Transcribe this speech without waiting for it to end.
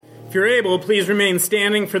If you're able, please remain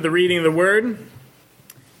standing for the reading of the Word.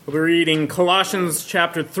 We'll be reading Colossians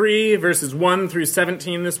chapter 3, verses 1 through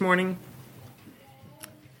 17 this morning.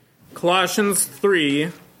 Colossians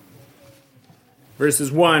 3,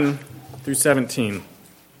 verses 1 through 17.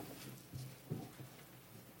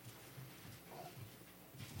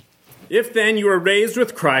 If then you are raised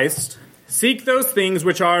with Christ, seek those things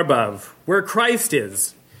which are above, where Christ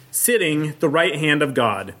is, sitting at the right hand of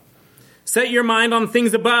God. Set your mind on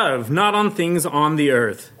things above, not on things on the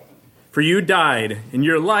earth. For you died, and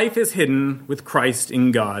your life is hidden with Christ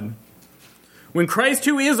in God. When Christ,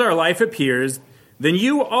 who is our life, appears, then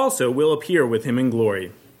you also will appear with him in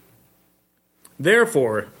glory.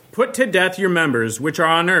 Therefore, put to death your members which are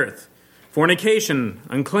on earth, fornication,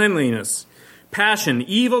 uncleanliness, passion,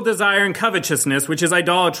 evil desire, and covetousness, which is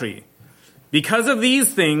idolatry. Because of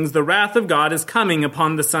these things, the wrath of God is coming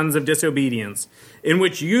upon the sons of disobedience, in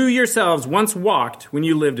which you yourselves once walked when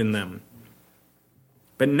you lived in them.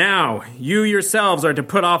 But now you yourselves are to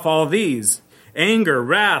put off all these: anger,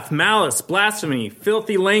 wrath, malice, blasphemy,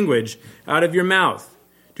 filthy language out of your mouth.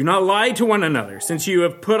 Do not lie to one another, since you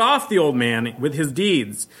have put off the old man with his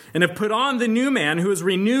deeds, and have put on the new man who is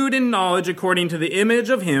renewed in knowledge according to the image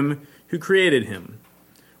of him who created him.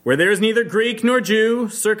 Where there is neither Greek nor Jew,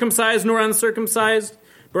 circumcised nor uncircumcised,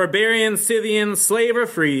 barbarian, Scythian, slave or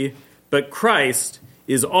free, but Christ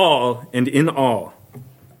is all and in all.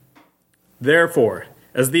 Therefore,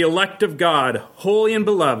 as the elect of God, holy and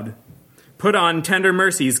beloved, put on tender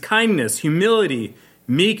mercies, kindness, humility,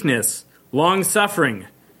 meekness, long-suffering,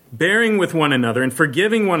 bearing with one another and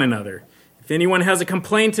forgiving one another. If anyone has a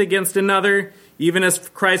complaint against another, even as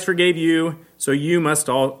Christ forgave you, so you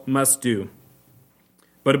must do.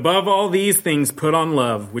 But above all these things put on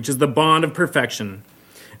love, which is the bond of perfection.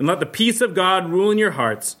 And let the peace of God rule in your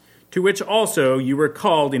hearts, to which also you were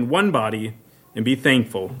called in one body, and be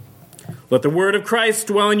thankful. Let the word of Christ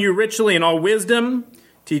dwell in you richly in all wisdom,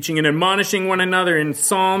 teaching and admonishing one another in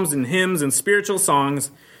psalms and hymns and spiritual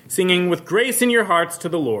songs, singing with grace in your hearts to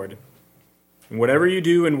the Lord. And whatever you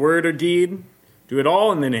do in word or deed, do it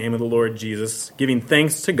all in the name of the Lord Jesus, giving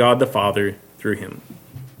thanks to God the Father through him.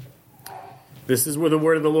 This is the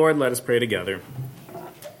word of the Lord. Let us pray together.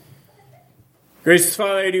 Gracious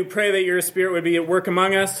Father, I do pray that your Spirit would be at work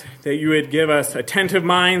among us, that you would give us attentive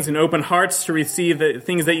minds and open hearts to receive the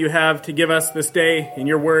things that you have to give us this day in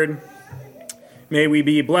your word. May we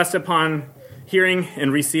be blessed upon hearing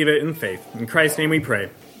and receive it in faith. In Christ's name we pray.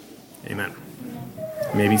 Amen.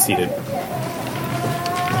 You may be seated.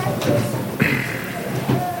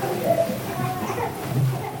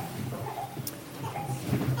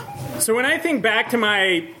 So when I think back to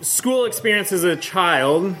my school experience as a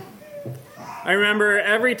child, I remember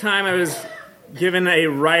every time I was given a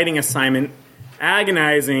writing assignment,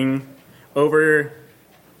 agonizing over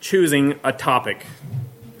choosing a topic.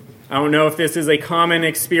 I don't know if this is a common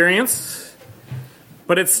experience,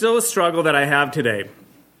 but it's still a struggle that I have today.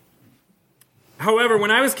 However, when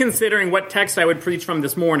I was considering what text I would preach from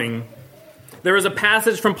this morning, there was a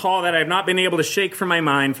passage from Paul that I have not been able to shake from my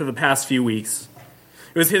mind for the past few weeks.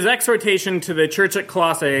 It was his exhortation to the church at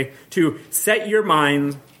Colossae to set your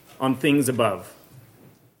mind on things above.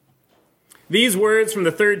 These words from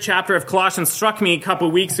the 3rd chapter of Colossians struck me a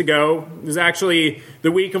couple weeks ago. It was actually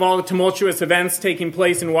the week of all the tumultuous events taking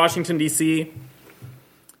place in Washington, D.C.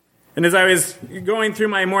 And as I was going through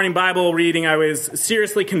my morning Bible reading, I was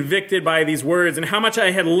seriously convicted by these words and how much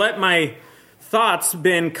I had let my thoughts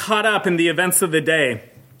been caught up in the events of the day.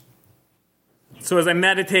 So as I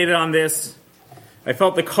meditated on this, I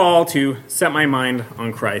felt the call to set my mind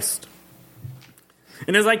on Christ.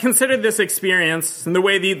 And as I considered this experience and the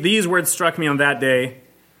way these words struck me on that day,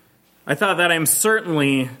 I thought that I'm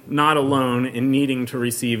certainly not alone in needing to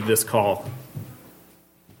receive this call.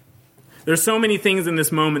 There's so many things in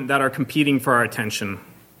this moment that are competing for our attention.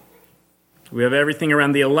 We have everything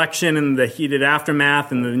around the election and the heated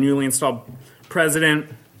aftermath and the newly installed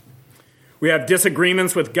president. We have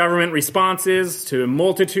disagreements with government responses to a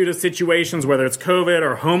multitude of situations, whether it's COVID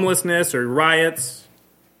or homelessness or riots.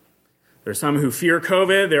 There are some who fear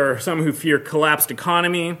COVID. There are some who fear collapsed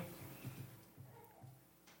economy.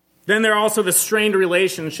 Then there are also the strained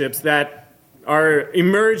relationships that are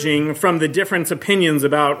emerging from the different opinions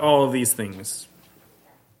about all of these things.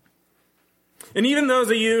 And even those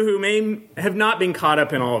of you who may have not been caught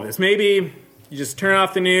up in all of this, maybe you just turn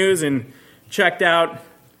off the news and checked out,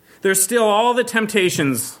 there's still all the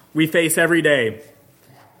temptations we face every day.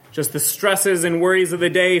 Just the stresses and worries of the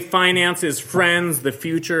day, finances, friends, the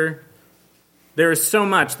future. There is so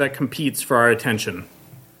much that competes for our attention.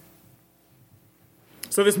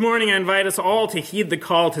 So this morning I invite us all to heed the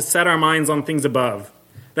call to set our minds on things above,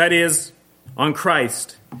 that is, on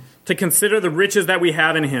Christ, to consider the riches that we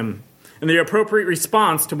have in him and the appropriate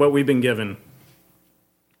response to what we've been given.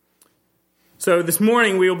 So this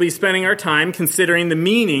morning we will be spending our time considering the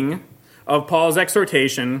meaning of Paul's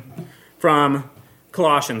exhortation from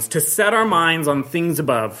Colossians, to set our minds on things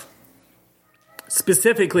above.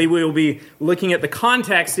 Specifically, we will be looking at the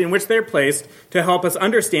context in which they're placed to help us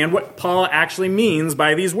understand what Paul actually means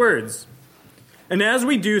by these words. And as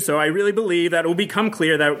we do so, I really believe that it will become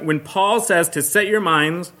clear that when Paul says to set your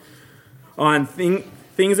minds on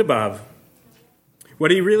things above,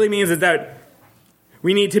 what he really means is that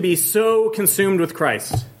we need to be so consumed with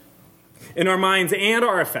Christ in our minds and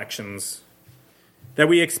our affections that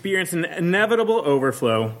we experience an inevitable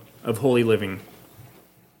overflow of holy living.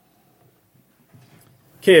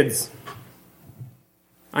 Kids,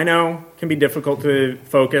 I know it can be difficult to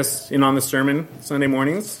focus in on the sermon Sunday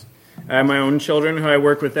mornings. I have my own children who I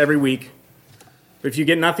work with every week. But if you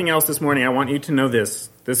get nothing else this morning, I want you to know this.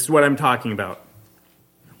 This is what I'm talking about.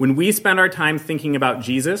 When we spend our time thinking about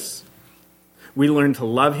Jesus, we learn to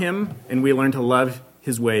love him and we learn to love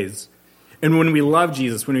his ways. And when we love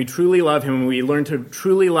Jesus, when we truly love him, when we learn to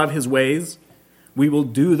truly love his ways, we will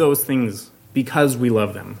do those things because we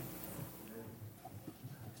love them.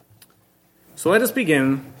 So let us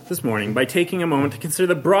begin this morning by taking a moment to consider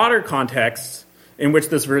the broader context in which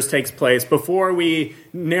this verse takes place before we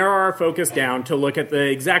narrow our focus down to look at the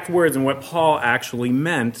exact words and what Paul actually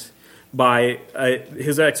meant by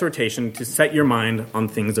his exhortation to set your mind on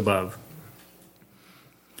things above.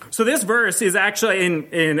 So this verse is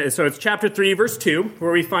actually so it's chapter 3, verse 2,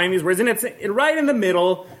 where we find these words, and it's right in the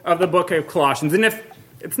middle of the book of Colossians. And if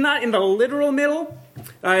it's not in the literal middle,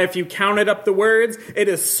 if you counted up the words, it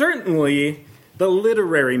is certainly the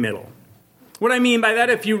literary middle. What I mean by that,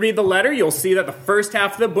 if you read the letter, you'll see that the first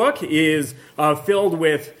half of the book is filled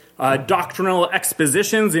with doctrinal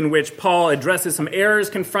expositions in which Paul addresses some errors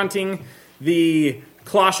confronting the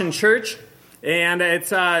Colossian church. And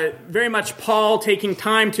it's very much Paul taking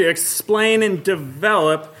time to explain and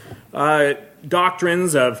develop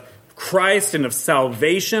doctrines of Christ and of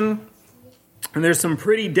salvation. And there's some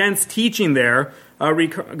pretty dense teaching there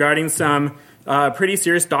regarding some pretty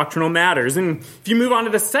serious doctrinal matters. And if you move on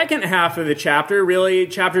to the second half of the chapter, really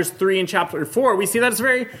chapters 3 and chapter 4, we see that it's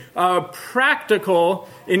very practical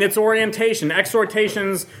in its orientation.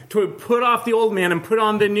 Exhortations to put off the old man and put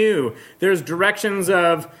on the new. There's directions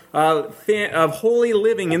of holy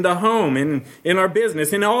living in the home, in our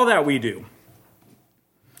business, in all that we do.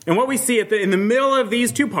 And what we see in the middle of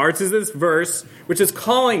these two parts is this verse, which is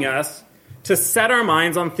calling us to set our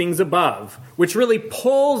minds on things above, which really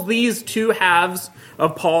pulls these two halves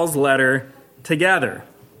of Paul's letter together.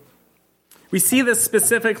 We see this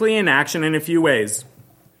specifically in action in a few ways.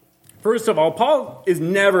 First of all, Paul is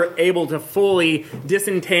never able to fully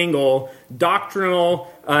disentangle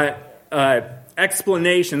doctrinal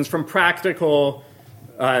explanations from practical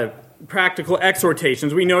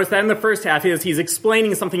exhortations. We notice that in the first half he's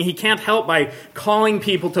explaining something he can't help by calling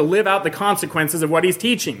people to live out the consequences of what he's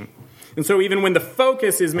teaching. And so even when the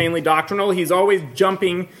focus is mainly doctrinal, he's always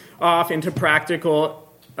jumping off into practical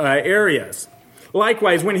areas.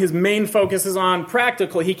 Likewise, when his main focus is on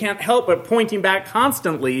practical, he can't help but pointing back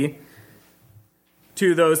constantly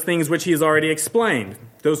to those things which he has already explained,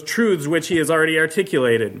 those truths which he has already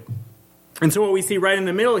articulated. And so what we see right in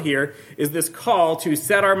the middle here is this call to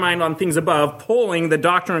set our mind on things above, pulling the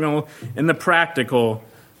doctrinal and the practical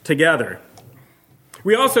together.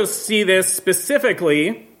 We also see this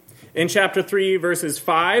specifically in chapter 3, verses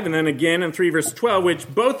 5, and then again in 3, verse 12,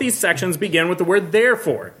 which both these sections begin with the word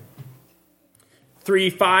therefore.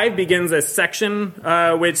 3:5 begins a section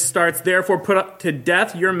which starts, therefore put up to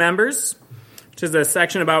death your members, which is a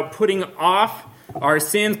section about putting off our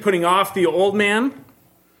sins, putting off the old man.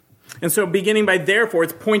 And so beginning by therefore,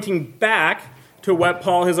 it's pointing back to what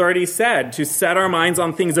Paul has already said, to set our minds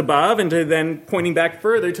on things above, and to then pointing back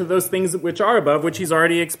further to those things which are above, which he's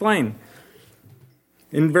already explained.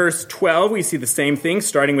 In verse 12, we see the same thing,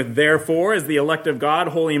 starting with therefore, as the elect of God,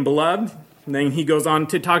 holy and beloved. And then he goes on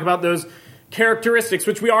to talk about those characteristics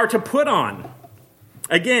which we are to put on.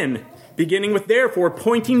 Again, beginning with therefore,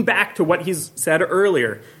 pointing back to what he's said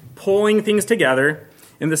earlier, pulling things together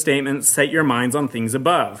in the statement, set your minds on things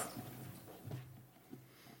above.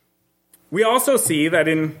 We also see that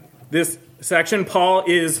in this section, Paul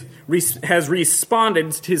has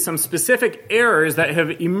responded to some specific errors that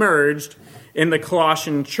have emerged in the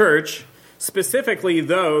Colossian church, specifically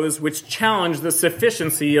those which challenge the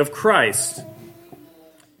sufficiency of Christ.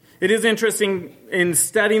 It is interesting in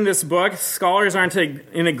studying this book, scholars aren't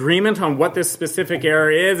in agreement on what this specific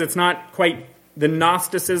error is. It's not quite the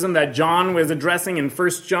Gnosticism that John was addressing in 1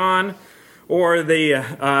 John, or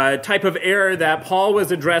the type of error that Paul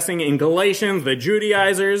was addressing in Galatians, the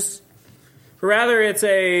Judaizers. Rather, it's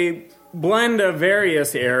a blend of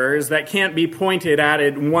various errors that can't be pointed at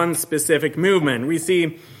in one specific movement. We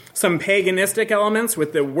see some paganistic elements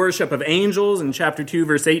with the worship of angels in chapter 2,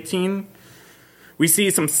 verse 18. We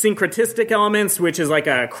see some syncretistic elements, which is like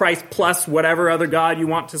a Christ plus whatever other God you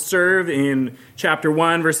want to serve in chapter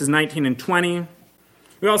 1, verses 19 and 20.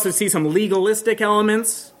 We also see some legalistic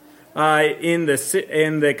elements in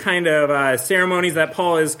the kind of ceremonies that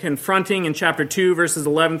Paul is confronting in chapter 2, verses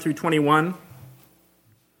 11 through 21.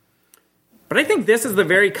 But I think this is the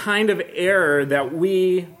very kind of error that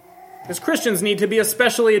we, as Christians, need to be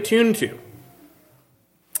especially attuned to.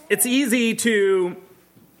 It's easy to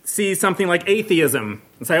see something like atheism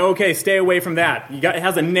and say, okay, stay away from that. It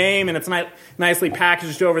has a name and it's nicely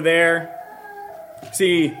packaged over there.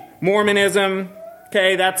 See, Mormonism,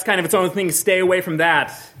 okay, that's kind of its own thing. Stay away from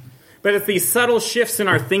that. But it's these subtle shifts in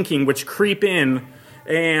our thinking which creep in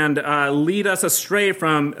and lead us astray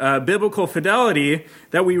from biblical fidelity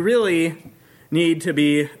that we really need to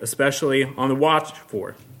be especially on the watch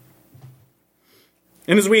for.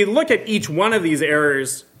 And as we look at each one of these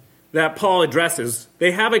errors that Paul addresses,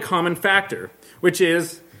 they have a common factor, which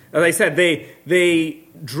is, as I said, they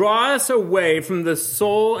draw us away from the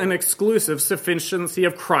sole and exclusive sufficiency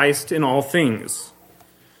of Christ in all things.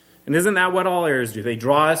 And isn't that what all errors do? They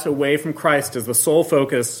draw us away from Christ as the sole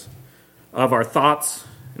focus of our thoughts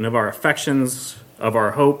and of our affections, of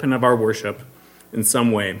our hope and of our worship in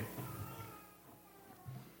some way.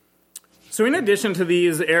 So in addition to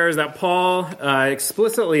these errors that Paul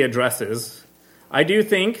explicitly addresses, I do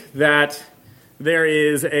think that there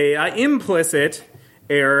is an implicit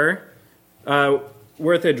error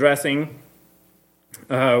worth addressing,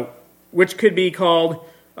 which could be called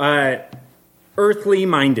earthly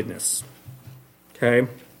mindedness. Okay,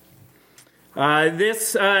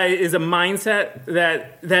 this is a mindset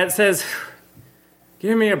that says,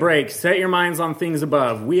 "Give me a break. Set your minds on things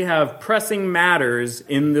above. We have pressing matters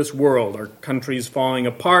in this world. Our country's falling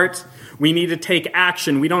apart. We need to take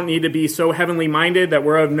action. We don't need to be so heavenly minded that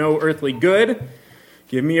we're of no earthly good.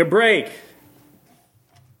 Give me a break."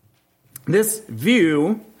 This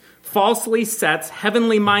view falsely sets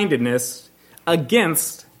heavenly mindedness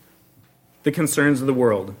against the concerns of the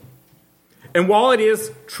world. And while it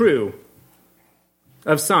is true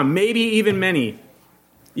of some, maybe even many,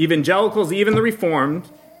 evangelicals, even the Reformed,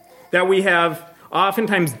 that we have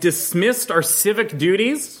oftentimes dismissed our civic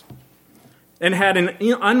duties and had an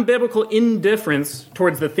unbiblical indifference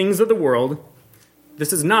towards the things of the world,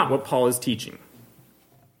 this is not what Paul is teaching.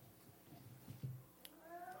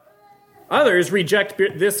 Others reject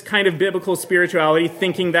this kind of biblical spirituality,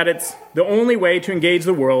 thinking that it's the only way to engage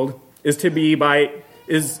the world is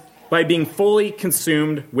by being fully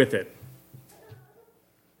consumed with it.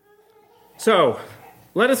 So,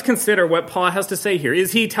 let us consider what Paul has to say here.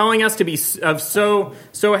 Is he telling us to be so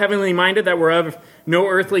heavenly minded that we're of no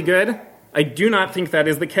earthly good? I do not think that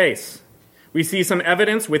is the case. We see some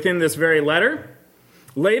evidence within this very letter.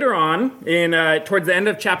 Later on, towards the end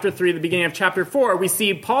of chapter 3, the beginning of chapter 4, we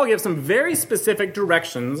see Paul give some very specific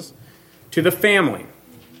directions to the family.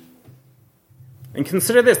 And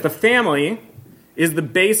consider this, the family is the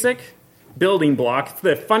basic building block,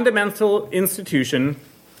 the fundamental institution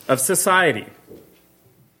of society.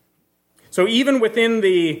 So even within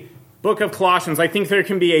the book of Colossians, I think there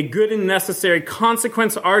can be a good and necessary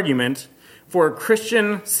consequence argument for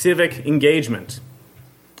Christian civic engagement.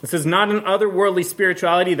 This is not an otherworldly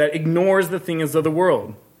spirituality that ignores the things of the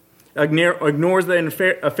world, ignores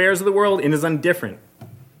the affairs of the world, and is indifferent.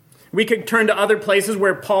 We could turn to other places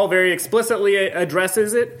where Paul very explicitly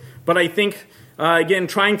addresses it, but I think, again,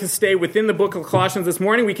 trying to stay within the book of Colossians this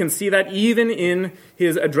morning, we can see that even in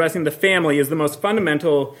his addressing the family is the most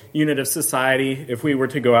fundamental unit of society if we were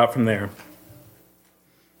to go out from there.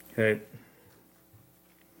 Okay.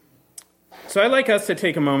 So I'd like us to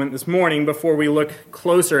take a moment this morning before we look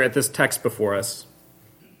closer at this text before us.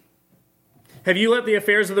 Have you let the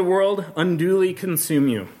affairs of the world unduly consume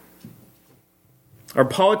you? Are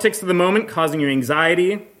politics of the moment causing you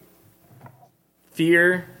anxiety,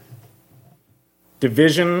 fear,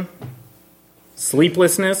 division,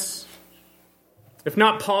 sleeplessness? If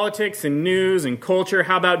not politics and news and culture,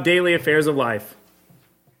 how about daily affairs of life?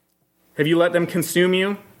 Have you let them consume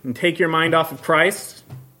you and take your mind off of Christ?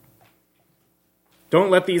 Don't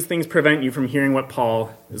let these things prevent you from hearing what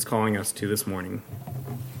Paul is calling us to this morning.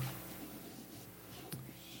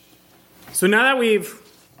 So now that we've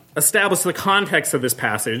established the context of this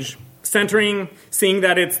passage, seeing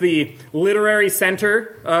that it's the literary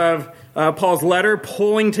center of Paul's letter,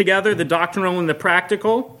 pulling together the doctrinal and the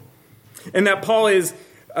practical, and that Paul is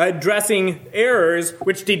addressing errors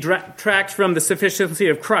which detract from the sufficiency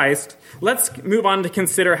of Christ. Let's move on to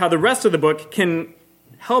consider how the rest of the book can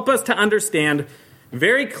help us to understand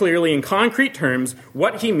very clearly in concrete terms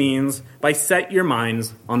what he means by set your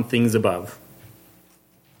minds on things above.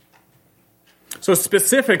 So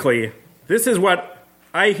specifically, this is what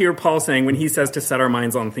I hear Paul saying when he says to set our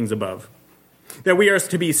minds on things above. That we are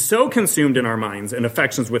to be so consumed in our minds and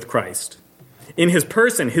affections with Christ, in his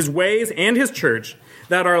person, his ways, and his church,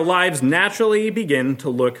 that our lives naturally begin to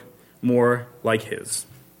look more like his.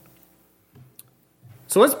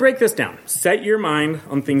 So let's break this down. Set your mind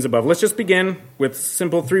on things above. Let's just begin with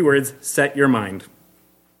simple 3 words, set your mind.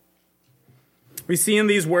 We see in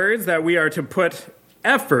these words that we are to put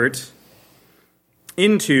effort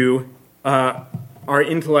into our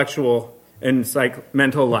intellectual and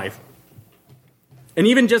mental life. And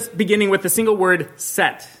even just beginning with the single word,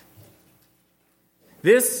 set.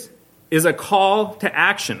 This is a call to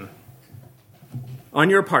action on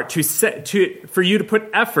your part for you to put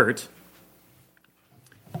effort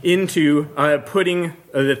into putting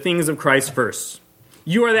the things of Christ first.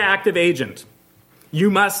 You are the active agent. You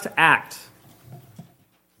must act.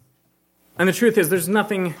 And the truth is, there's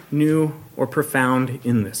nothing new or profound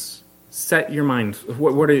in this. Set your mind.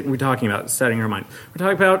 What are we talking about, setting our mind? We're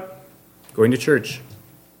talking about going to church,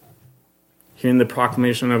 hearing the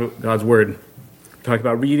proclamation of God's word. We're talking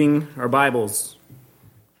about reading our Bibles,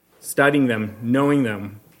 studying them, knowing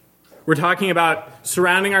them. We're talking about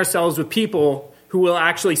surrounding ourselves with people who will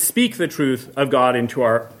actually speak the truth of God into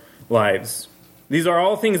our lives. These are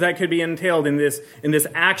all things that could be entailed in this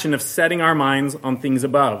action of setting our minds on things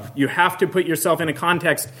above. You have to put yourself in a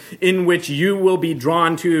context in which you will be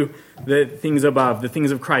drawn to the things above, the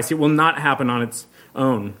things of Christ. It will not happen on its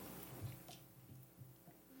own.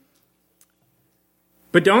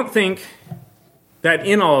 But don't think that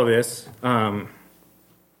in all of this, that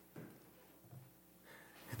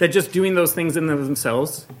just doing those things in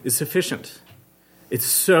themselves is sufficient. It's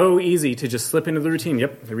so easy to just slip into the routine.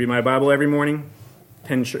 Yep, I read my Bible every morning,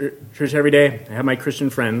 attend church every day, I have my Christian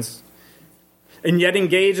friends, and yet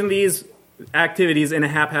engage in these activities in a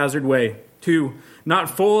haphazard way, to not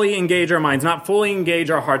fully engage our minds, not fully engage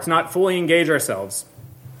our hearts, not fully engage ourselves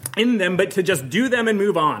in them, but to just do them and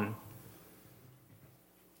move on.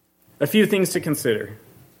 A few things to consider.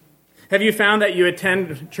 Have you found that you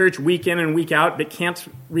attend church week in and week out, but can't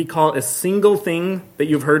recall a single thing that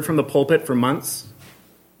you've heard from the pulpit for months?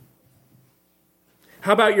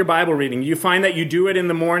 How about your Bible reading? You find that you do it in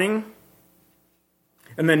the morning,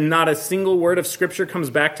 and then not a single word of Scripture comes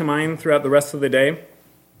back to mind throughout the rest of the day?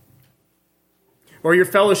 Or your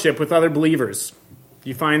fellowship with other believers.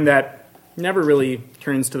 You find that never really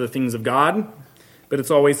turns to the things of God, but it's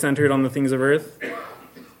always centered on the things of earth.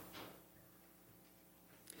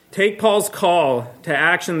 Take Paul's call to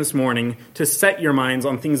action this morning to set your minds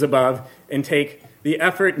on things above and take the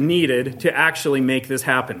effort needed to actually make this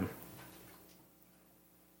happen.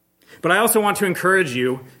 But I also want to encourage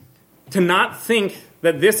you to not think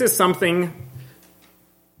that this is something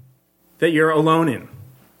that you're alone in.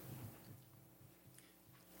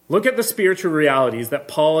 Look at the spiritual realities that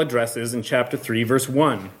Paul addresses in chapter 3, verse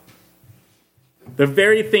 1. The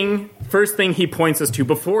very first thing he points us to,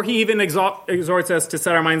 before he even exhorts us to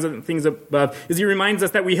set our minds on things above, is he reminds us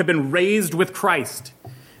that we have been raised with Christ.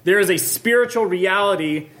 There is a spiritual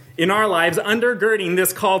reality in our lives undergirding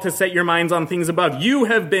this call to set your minds on things above. You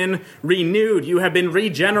have been renewed. You have been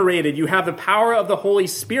regenerated. You have the power of the Holy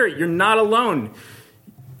Spirit. You're not alone.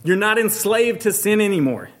 You're not enslaved to sin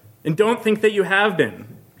anymore. And don't think that you have been.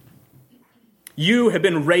 You have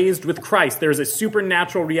been raised with Christ. There is a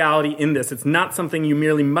supernatural reality in this. It's not something you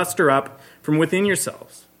merely muster up from within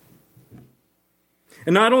yourselves.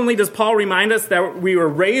 And not only does Paul remind us that we were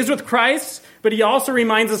raised with Christ, but he also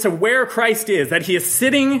reminds us of where Christ is, that he is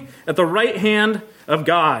sitting at the right hand of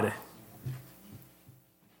God.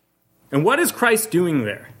 And what is Christ doing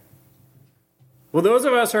there? Well, those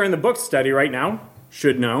of us who are in the book study right now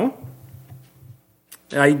should know.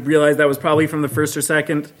 I realize that was probably from the first or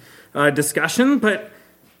second discussion, but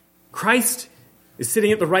Christ is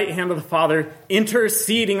sitting at the right hand of the Father,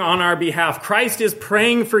 interceding on our behalf. Christ is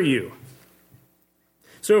praying for you.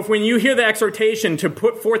 So if when you hear the exhortation to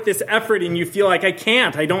put forth this effort and you feel like, I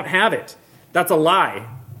can't, I don't have it, that's a lie.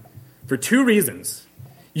 For 2 reasons.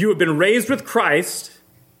 You have been raised with Christ,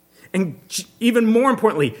 and even more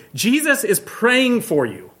importantly, Jesus is praying for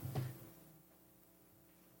you.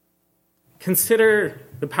 Consider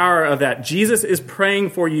the power of that. Jesus is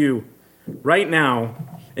praying for you right now.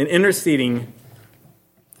 and interceding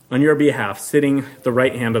on your behalf, sitting at the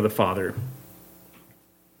right hand of the Father.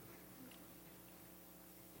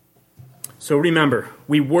 So remember,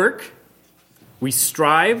 we work, we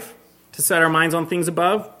strive to set our minds on things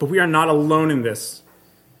above, but we are not alone in this.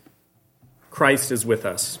 Christ is with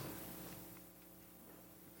us.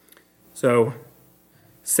 So,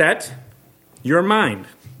 set your mind.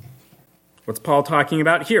 What's Paul talking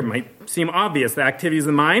about here? Might seem obvious, the activities of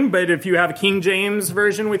the mind, but if you have a King James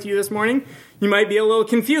Version with you this morning, you might be a little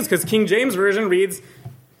confused because King James Version reads,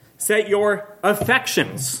 set your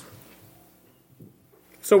affections.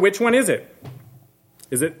 So which one is it?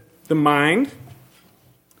 Is it the mind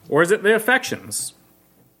or is it the affections?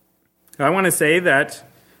 I want to say that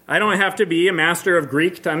I don't have to be a master of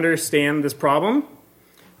Greek to understand this problem.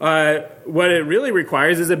 What it really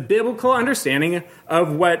requires is a biblical understanding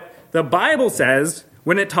of what the Bible says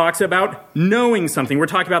when it talks about knowing something. We're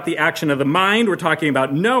talking about the action of the mind. We're talking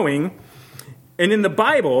about knowing. And in the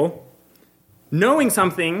Bible, knowing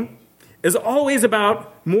something is always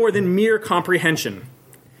about more than mere comprehension.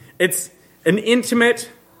 It's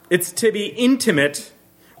to be intimate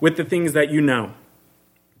with the things that you know.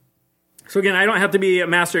 So again, I don't have to be a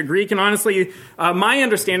master of Greek. And honestly, my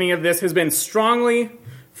understanding of this has been strongly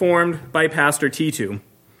formed by Pastor Titu.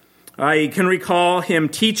 I can recall him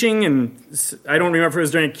teaching, and I don't remember if it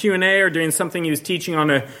was during a Q&A or during something he was teaching on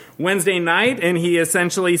a Wednesday night, and he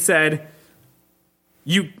essentially said,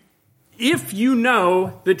 if you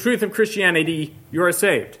know the truth of Christianity, you are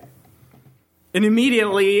saved. And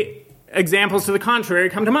immediately, examples to the contrary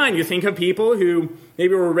come to mind. You think of people who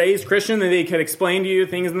maybe were raised Christian and they could explain to you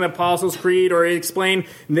things in the Apostles' Creed, or explain,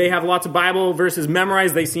 they have lots of Bible verses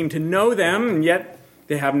memorized, they seem to know them, and yet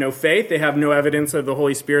they have no faith, they have no evidence of the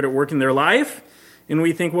Holy Spirit at work in their life. And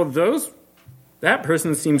we think, well, that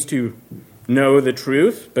person seems to know the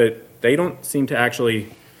truth, but they don't seem to actually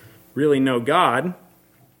really know God.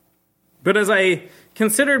 But as I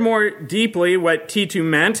considered more deeply what T2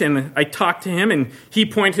 meant, and I talked to him, and he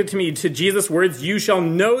pointed to me to Jesus' words, you shall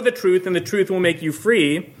know the truth, and the truth will make you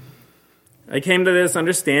free, I came to this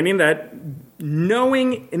understanding that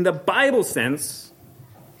knowing in the Bible sense,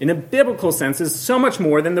 in a biblical sense, is so much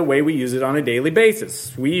more than the way we use it on a daily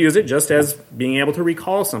basis. We use it just as being able to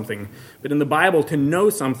recall something. But in the Bible, to know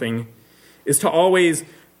something is to always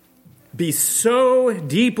be so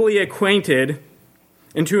deeply acquainted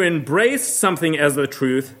and to embrace something as the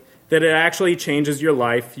truth that it actually changes your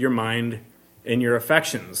life, your mind, and your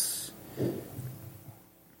affections.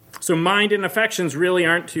 So mind and affections really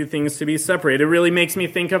aren't two things to be separated. It really makes me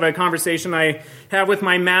think of a conversation I have with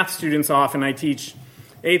my math students often. I teach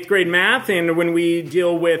 8th grade math, and when we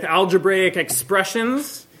deal with algebraic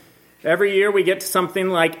expressions, every year we get to something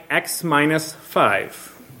like x minus 5.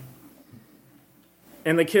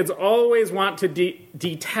 And the kids always want to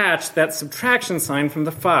detach that subtraction sign from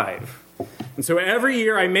the 5. And so every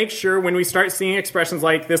year I make sure when we start seeing expressions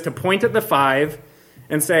like this to point at the 5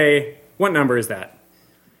 and say, what number is that?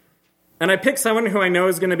 And I pick someone who I know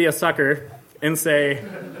is going to be a sucker and say,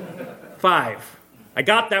 5. I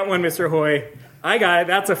got that one, Mr. Hoy. I got it,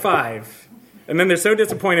 that's a 5. And then they're so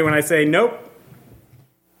disappointed when I say, nope.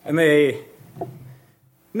 And they,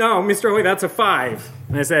 no, Mr. Hoy, that's a 5.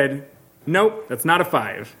 And I said, nope, that's not a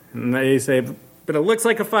 5. And they say, but it looks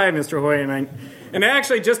like a 5, Mr. Hoy. And it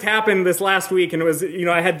actually just happened this last week, and it was,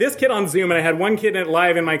 I had this kid on Zoom, and I had one kid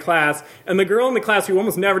live in my class, and the girl in the class who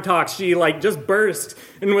almost never talks, she just burst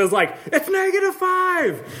and was like, it's negative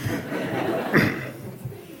 5.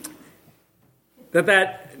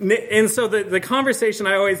 And so the conversation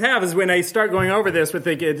I always have is when I start going over this with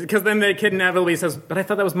the kid, because then the kid inevitably says, but I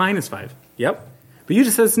thought that was minus 5. Yep. But you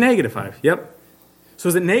just said it's negative 5. Yep. So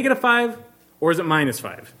is it negative 5 or is it minus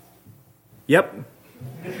 5? Yep.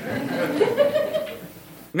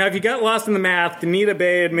 Now, if you got lost in the math, Danita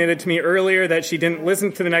Bay admitted to me earlier that she didn't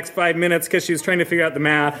listen to the next 5 minutes because she was trying to figure out the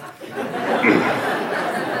math.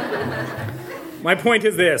 My point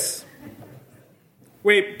is this.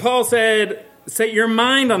 Wait, Paul said, set your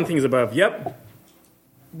mind on things above. Yep.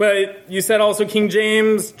 But you said also King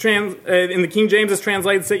James, in the King James is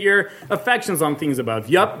translated, set your affections on things above.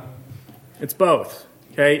 Yep. It's both.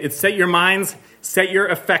 Okay? It's set your minds, set your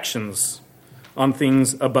affections on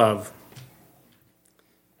things above.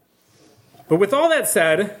 But with all that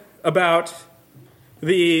said about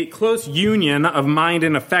the close union of mind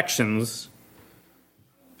and affections,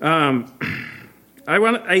 I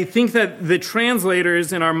think that the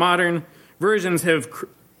translators in our modern versions have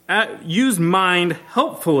used mind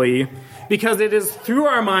helpfully because it is through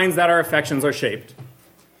our minds that our affections are shaped.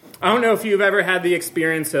 I don't know if you've ever had the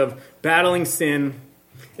experience of battling sin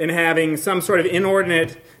and having some sort of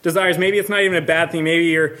inordinate desires. Maybe it's not even a bad thing. Maybe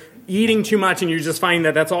you're eating too much and you just find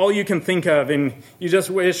that that's all you can think of, and you just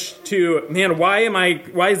wish to, man,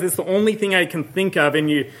 why is this the only thing I can think of? And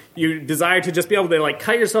you desire to just be able to like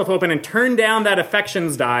cut yourself open and turn down that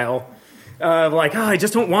affections dial of like, I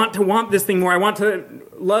just don't want this thing more. I want to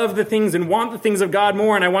love the things and want the things of God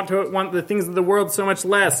more, and I want the things of the world so much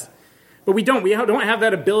less. But we don't have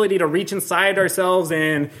that ability to reach inside ourselves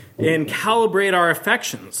and calibrate our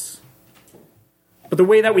affections. But the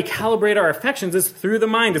way that we calibrate our affections is through the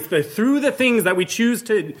mind. It's through the things that we choose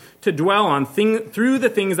to dwell on, through the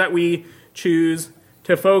things that we choose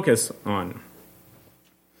to focus on.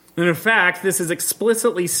 And in fact, this is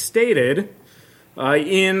explicitly stated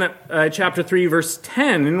in chapter 3, verse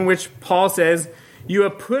 10, in which Paul says, "You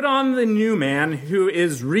have put on the new man who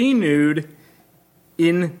is renewed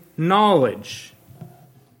in knowledge."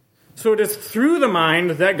 So it is through the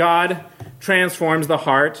mind that God transforms the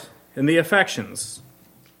heart and the affections.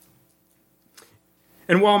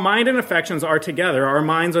 And while mind and affections are together, our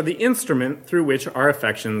minds are the instrument through which our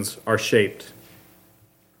affections are shaped.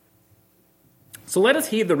 So let us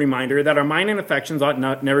heed the reminder that our mind and affections ought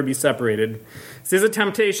never be separated. This is a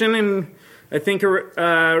temptation in, I think,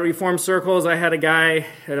 Reformed circles. I had a guy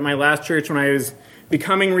at my last church when I was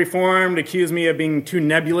becoming Reformed accuse me of being too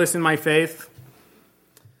nebulous in my faith.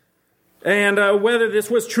 And whether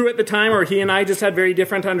this was true at the time or he and I just had very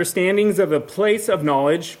different understandings of the place of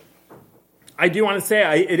knowledge, I do want to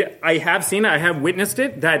say I have seen it, I have witnessed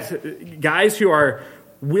it, that guys who are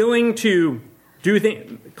willing to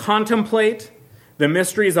contemplate the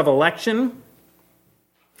mysteries of election,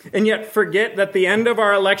 and yet forget that the end of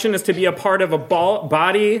our election is to be a part of a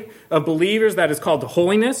body of believers that is called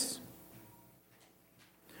holiness,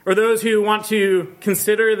 or those who want to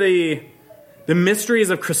consider the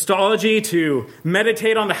mysteries of Christology, to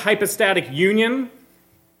meditate on the hypostatic union,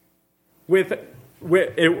 with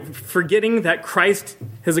forgetting that Christ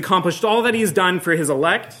has accomplished all that he's done for his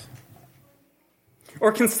elect,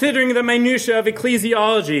 or considering the minutiae of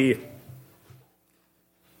ecclesiology,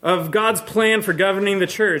 of God's plan for governing the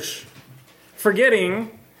church, forgetting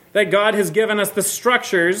that God has given us the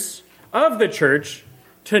structures of the church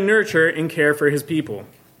to nurture and care for his people.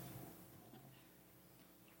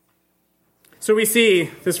 So we see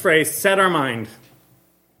this phrase, set our mind.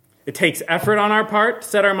 It takes effort on our part to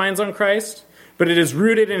set our minds on Christ, but it is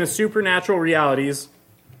rooted in the supernatural realities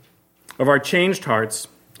of our changed hearts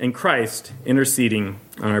and Christ interceding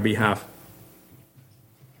on our behalf.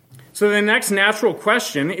 So the next natural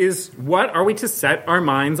question is, what are we to set our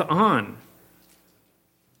minds on?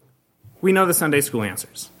 We know the Sunday school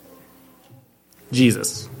answers.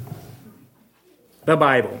 Jesus. The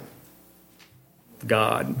Bible.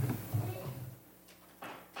 God.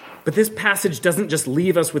 But this passage doesn't just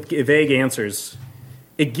leave us with vague answers.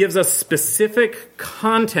 It gives us specific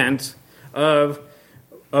content of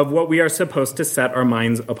what we are supposed to set our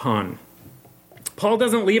minds upon. Paul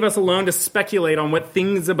doesn't leave us alone to speculate on what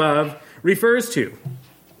things above refers to.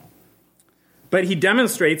 But he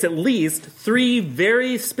demonstrates at least 3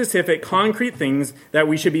 very specific, concrete things that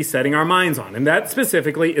we should be setting our minds on. And that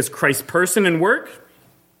specifically is Christ's person and work,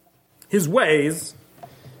 his ways,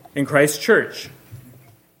 and Christ's church.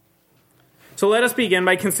 So let us begin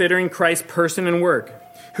by considering Christ's person and work,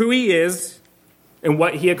 who he is, and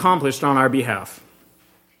what he accomplished on our behalf.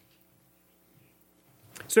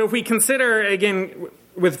 So if we consider, again,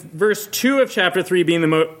 with verse 2 of chapter 3 being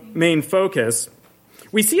the main focus,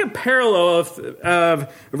 we see a parallel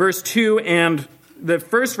of verse 2 and the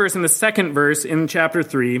first verse and the second verse in chapter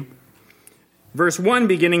 3. Verse 1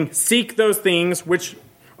 beginning, seek those things which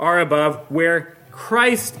are above where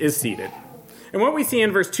Christ is seated. And what we see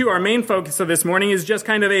in verse 2, our main focus of this morning, is just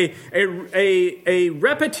kind of a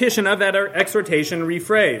repetition of that exhortation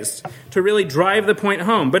rephrased to really drive the point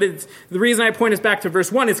home. But the reason I point us back to verse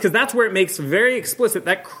 1 is because that's where it makes very explicit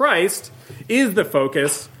that Christ is the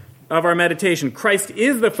focus of our meditation. Christ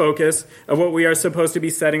is the focus of what we are supposed to be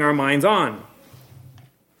setting our minds on.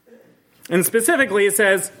 And specifically,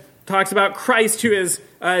 it talks about Christ who is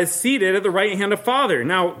seated at the right hand of Father.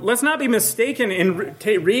 Now, let's not be mistaken in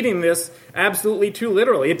reading this absolutely too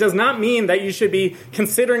literally. It does not mean that you should be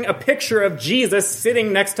considering a picture of Jesus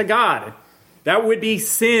sitting next to God. That would be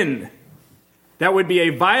sin. That would be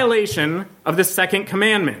a violation of the second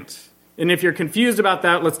commandment. And if you're confused about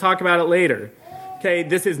that, let's talk about it later. Okay,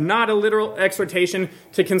 this is not a literal exhortation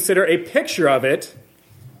to consider a picture of it.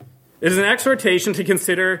 It is an exhortation to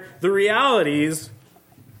consider the realities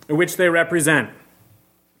which they represent.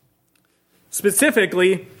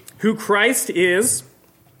 Specifically, who Christ is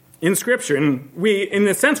in Scripture. And in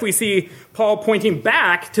a sense, we see Paul pointing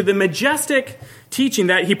back to the majestic teaching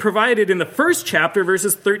that he provided in the first chapter,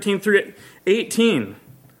 verses 13 through 18.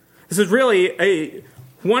 This is really a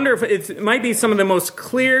wonderful, it might be some of the most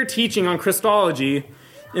clear teaching on Christology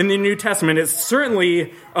in the New Testament. It's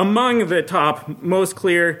certainly among the top most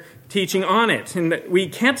clear teaching on it. And we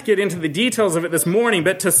can't get into the details of it this morning,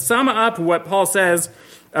 but to sum up what Paul says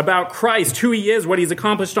about Christ, who he is, what he's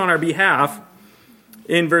accomplished on our behalf,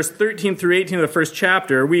 in verse 13 through 18 of the first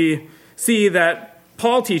chapter, we see that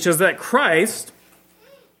Paul teaches that Christ,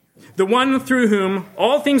 the one through whom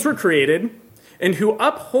all things were created, and who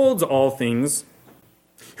upholds all things,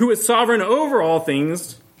 who is sovereign over all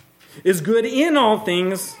things, is good in all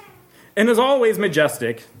things, and is always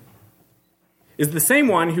majestic, is the same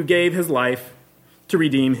one who gave his life to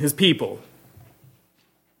redeem his people.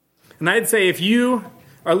 And I'd say if you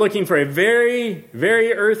are looking for a very,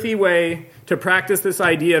 very earthy way to practice this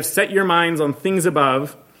idea of set your minds on things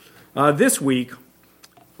above, this week,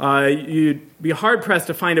 you'd be hard-pressed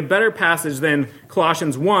to find a better passage than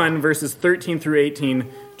Colossians 1, verses 13 through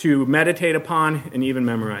 18, to meditate upon and even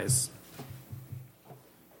memorize.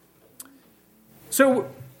 So,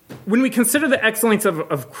 when we consider the excellence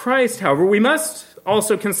of Christ, however, we must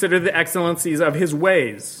also consider the excellencies of his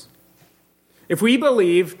ways. If we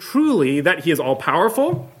believe truly that he is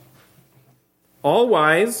all-powerful,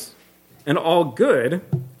 all-wise, and all-good,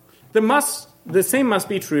 the same must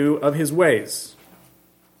be true of his ways.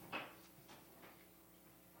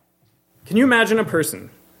 Can you imagine a person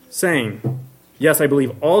saying, yes, I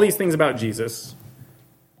believe all these things about Jesus,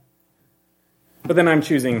 but then I'm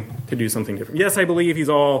choosing to do something different. Yes, I believe he's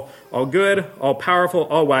all good, all powerful,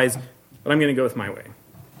 all wise, but I'm going to go with my way.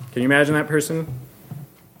 Can you imagine that person?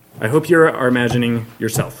 I hope you are imagining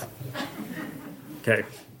yourself. Okay.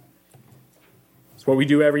 It's what we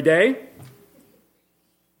do every day,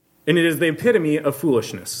 and it is the epitome of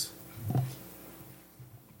foolishness.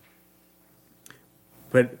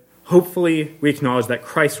 But hopefully we acknowledge that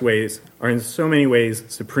Christ's ways are in so many ways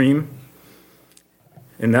supreme,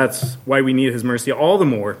 and that's why we need his mercy all the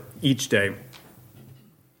more each day.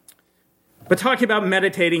 But talking about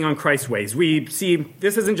meditating on Christ's ways, we see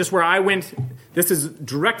this isn't just where I went, this is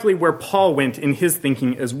directly where Paul went in his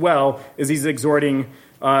thinking as well, as he's exhorting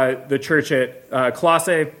the church at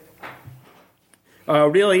Colossae.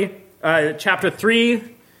 Chapter 3,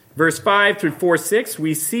 verse 5 through 4:6,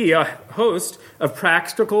 we see a host of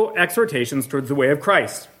practical exhortations towards the way of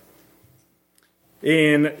Christ.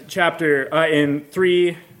 In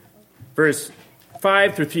 3, verse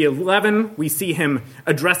 5 through 3:11, we see him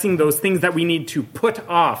addressing those things that we need to put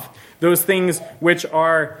off, those things which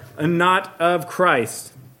are not of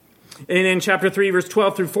Christ. And in chapter 3, verse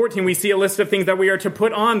 12 through 14, we see a list of things that we are to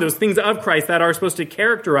put on, those things of Christ that are supposed to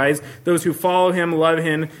characterize those who follow him, love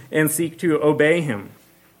him, and seek to obey him.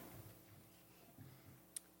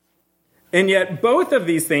 And yet, both of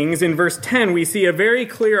these things, in verse 10, we see a very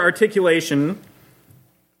clear articulation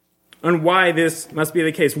on why this must be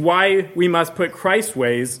the case, why we must put Christ's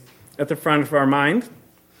ways at the front of our mind.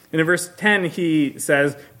 And in verse 10, he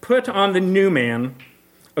says, put on the new man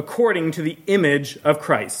according to the image of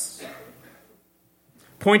Christ.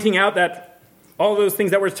 Pointing out that all those things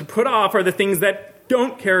that we're to put off are the things that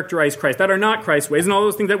don't characterize Christ, that are not Christ's ways, and all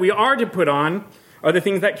those things that we are to put on are the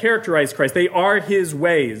things that characterize Christ. They are his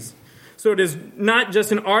ways. So it is not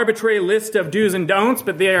just an arbitrary list of do's and don'ts,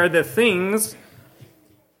 but they are the things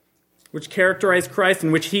which characterize Christ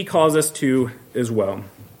and which he calls us to as well.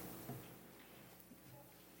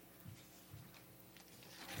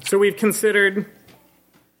 So we've considered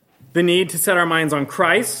the need to set our minds on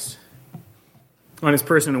Christ, on his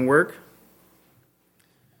person and work,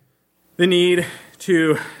 the need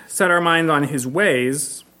to set our minds on his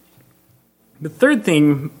ways. The third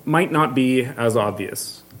thing might not be as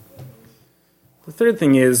obvious. The third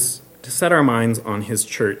thing is to set our minds on his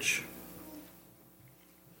church.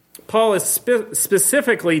 Paul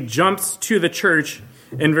specifically jumps to the church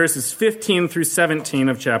in verses 15 through 17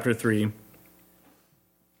 of chapter 3.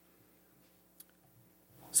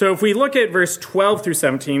 So if we look at verse 12 through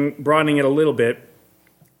 17, broadening it a little bit,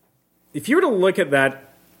 if you were to look at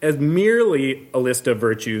that as merely a list of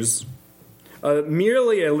virtues,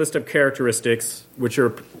 merely a list of characteristics which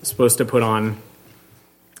you're supposed to put on,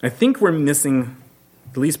 I think we're missing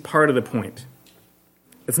at least part of the point.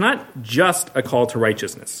 It's not just a call to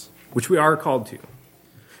righteousness, which we are called to,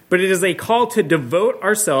 but it is a call to devote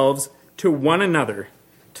ourselves to one another,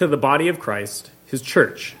 to the body of Christ, his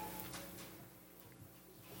church.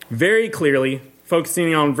 Very clearly,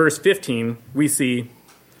 focusing on verse 15, we see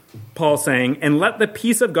Paul saying, and let the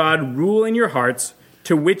peace of God rule in your hearts,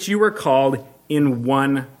 to which you were called in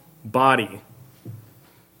one body.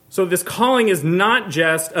 So this calling is not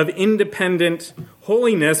just of independent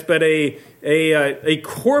holiness, but a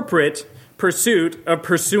corporate pursuit of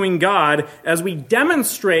pursuing God as we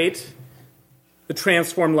demonstrate the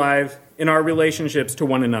transformed life in our relationships to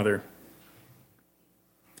one another.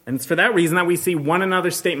 And it's for that reason that we see one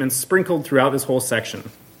another statements sprinkled throughout this whole section.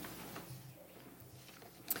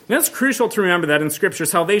 And it's crucial to remember that in Scripture,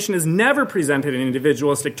 salvation is never presented in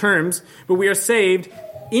individualistic terms, but we are saved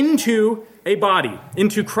into a body,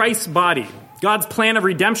 into Christ's body. God's plan of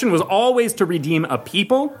redemption was always to redeem a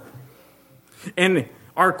people, and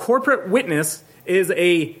our corporate witness is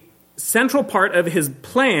a central part of his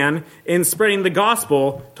plan in spreading the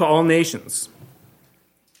gospel to all nations.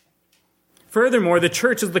 Furthermore, the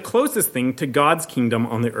church is the closest thing to God's kingdom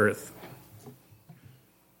on the earth.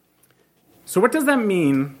 So what does that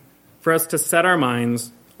mean for us to set our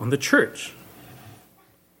minds on the church?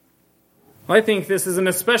 Well, I think this is an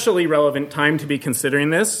especially relevant time to be considering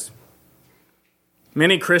this.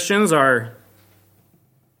 Many Christians are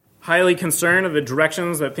highly concerned of the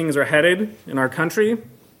directions that things are headed in our country.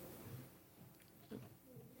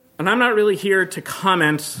 And I'm not really here to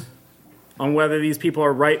comment on whether these people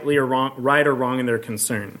are right or wrong in their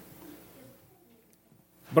concern.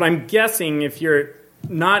 But I'm guessing if you're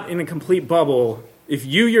not in a complete bubble, if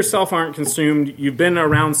you yourself aren't consumed, you've been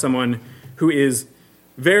around someone who is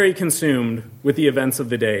very consumed with the events of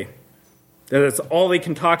the day. That it's all they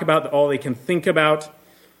can talk about, all they can think about.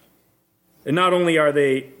 And not only are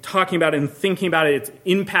they talking about it and thinking about it, it's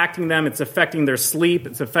impacting them, it's affecting their sleep,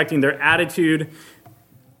 it's affecting their attitude.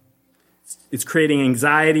 It's creating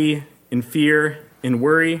anxiety and fear and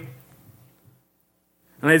worry.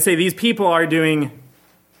 And I'd say these people are doing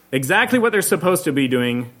exactly what they're supposed to be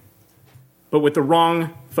doing, but with the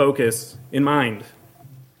wrong focus in mind.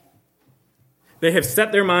 They have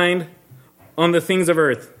set their mind on the things of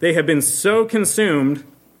earth. They have been so consumed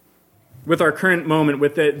with our current moment,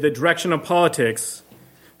 with the direction of politics,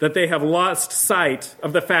 that they have lost sight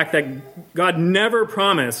of the fact that God never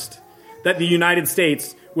promised that the United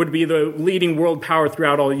States would be the leading world power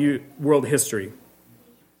throughout all world history.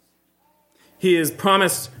 He has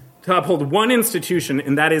promised to uphold one institution,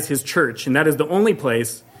 and that is his church, and that is the only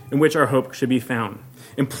place in which our hope should be found.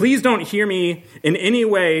 And please don't hear me in any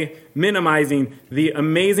way minimizing the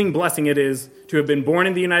amazing blessing it is to have been born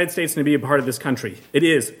in the United States and to be a part of this country. It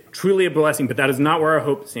is truly a blessing, but that is not where our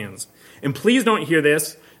hope stands. And please don't hear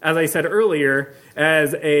this, as I said earlier,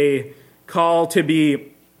 as a call to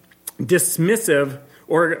be dismissive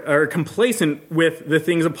or complacent with the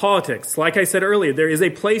things of politics. Like I said earlier, there is a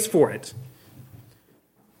place for it.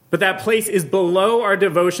 But that place is below our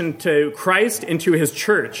devotion to Christ and to his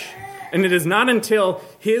church. And it is not until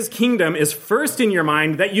his kingdom is first in your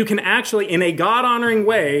mind that you can actually, in a God-honoring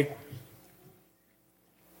way,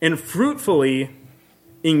 and fruitfully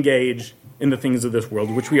engage in the things of this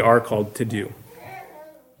world, which we are called to do.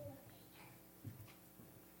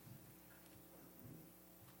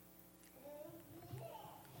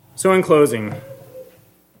 So in closing, I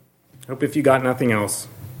hope if you got nothing else,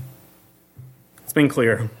 it's been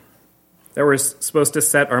clear that we're supposed to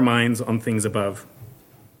set our minds on things above.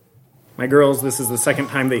 My girls, this is the second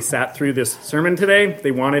time they sat through this sermon today.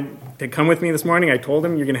 They wanted to come with me this morning. I told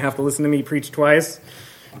them, you're going to have to listen to me preach twice.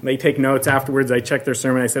 They take notes afterwards. I checked their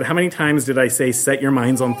sermon. I said, how many times did I say, set your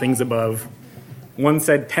minds on things above? One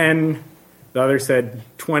said 10, the other said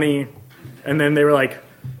 20, and then they were like,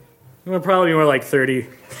 well, probably more like 30.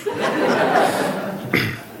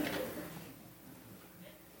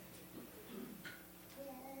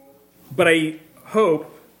 But I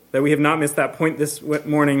hope that we have not missed that point this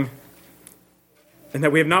morning, and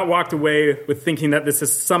that we have not walked away with thinking that this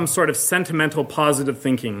is some sort of sentimental positive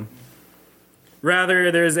thinking.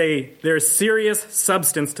 Rather, there's serious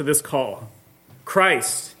substance to this call.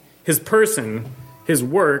 Christ, his person, his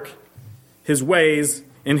work, his ways,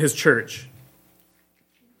 and his church.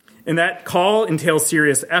 And that call entails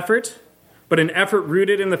serious effort, but an effort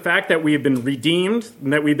rooted in the fact that we have been redeemed,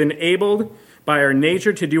 and that we've been enabled by our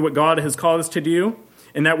nature to do what God has called us to do,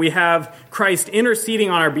 and that we have Christ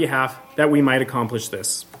interceding on our behalf that we might accomplish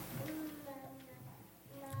this.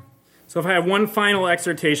 So if I have one final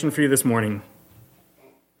exhortation for you this morning,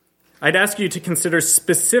 I'd ask you to consider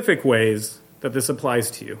specific ways that this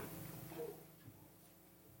applies to you.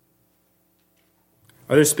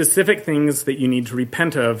 Are there specific things that you need to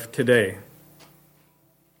repent of today?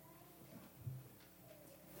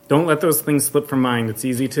 Don't let those things slip from mind. It's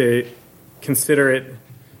easy to consider it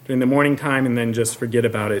during the morning time and then just forget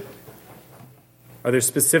about it. Are there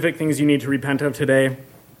specific things you need to repent of today?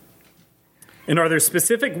 And are there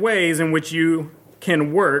specific ways in which you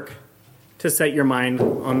can work to set your mind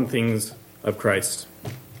on things of Christ.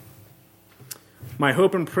 My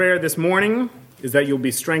hope and prayer this morning is that you'll be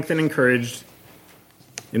strengthened and encouraged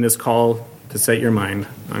in this call to set your mind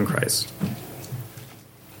on Christ.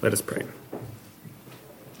 Let us pray.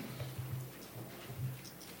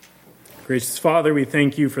 Gracious Father, we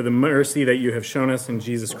thank you for the mercy that you have shown us in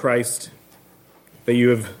Jesus Christ, that you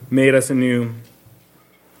have made us anew,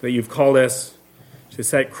 that you've called us to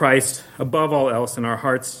set Christ above all else in our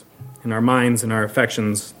hearts, in our minds, in our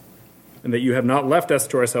affections, and that you have not left us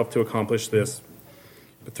to ourselves to accomplish this.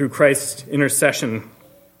 But through Christ's intercession,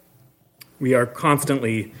 we are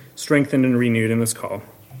constantly strengthened and renewed in this call.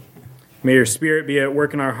 May your Spirit be at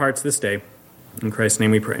work in our hearts this day. In Christ's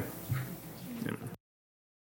name we pray.